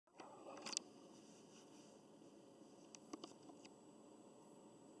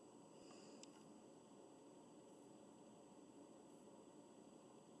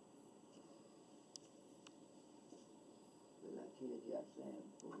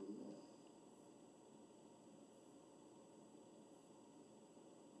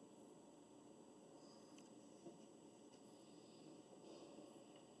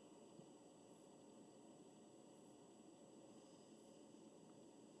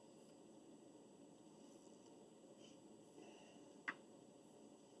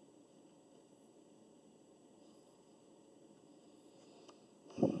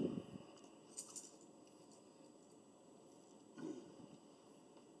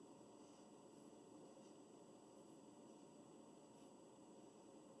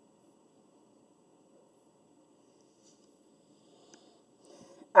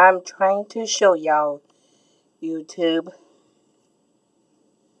I'm trying to show y'all YouTube.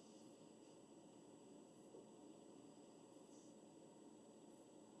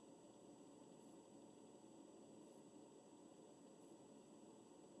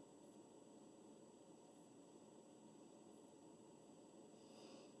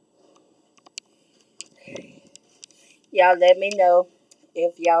 Y'all let me know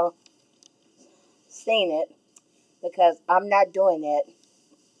if y'all seen it because I'm not doing it.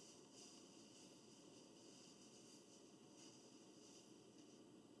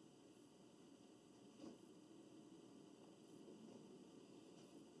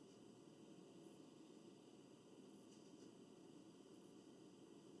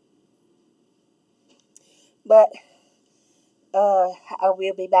 But I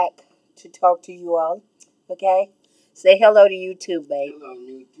will be back to talk to you all. Okay? Say hello to YouTube, babe. Hello,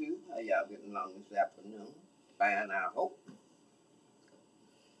 YouTube. How y'all getting along this afternoon? Fine, I hope.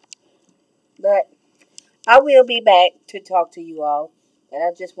 But I will be back to talk to you all. And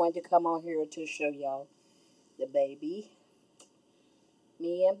I just wanted to come on here to show y'all the baby,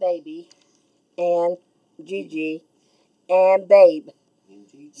 me and baby, and Gigi, and babe.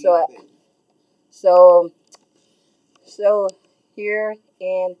 So, so, so here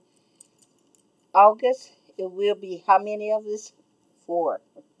in August, it will be how many of us? Four.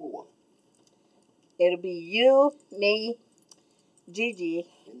 Four. It'll be you, me, Gigi,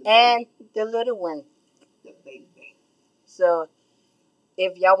 and the little one. The baby. So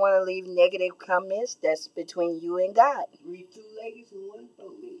if y'all want to leave negative comments, that's between you and God. 3 2-leggeds and 1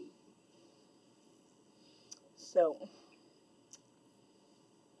 4-legged. So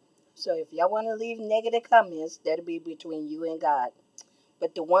if y'all want to leave negative comments, that'll be between you and God.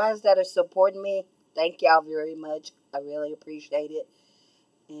 But the ones that are supporting me, thank y'all very much. I really appreciate it.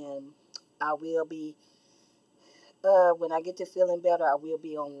 And I will be, when I get to feeling better, I will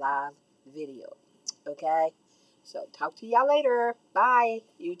be on live video. Okay? So talk to y'all later. Bye,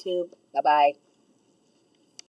 YouTube. Bye-bye.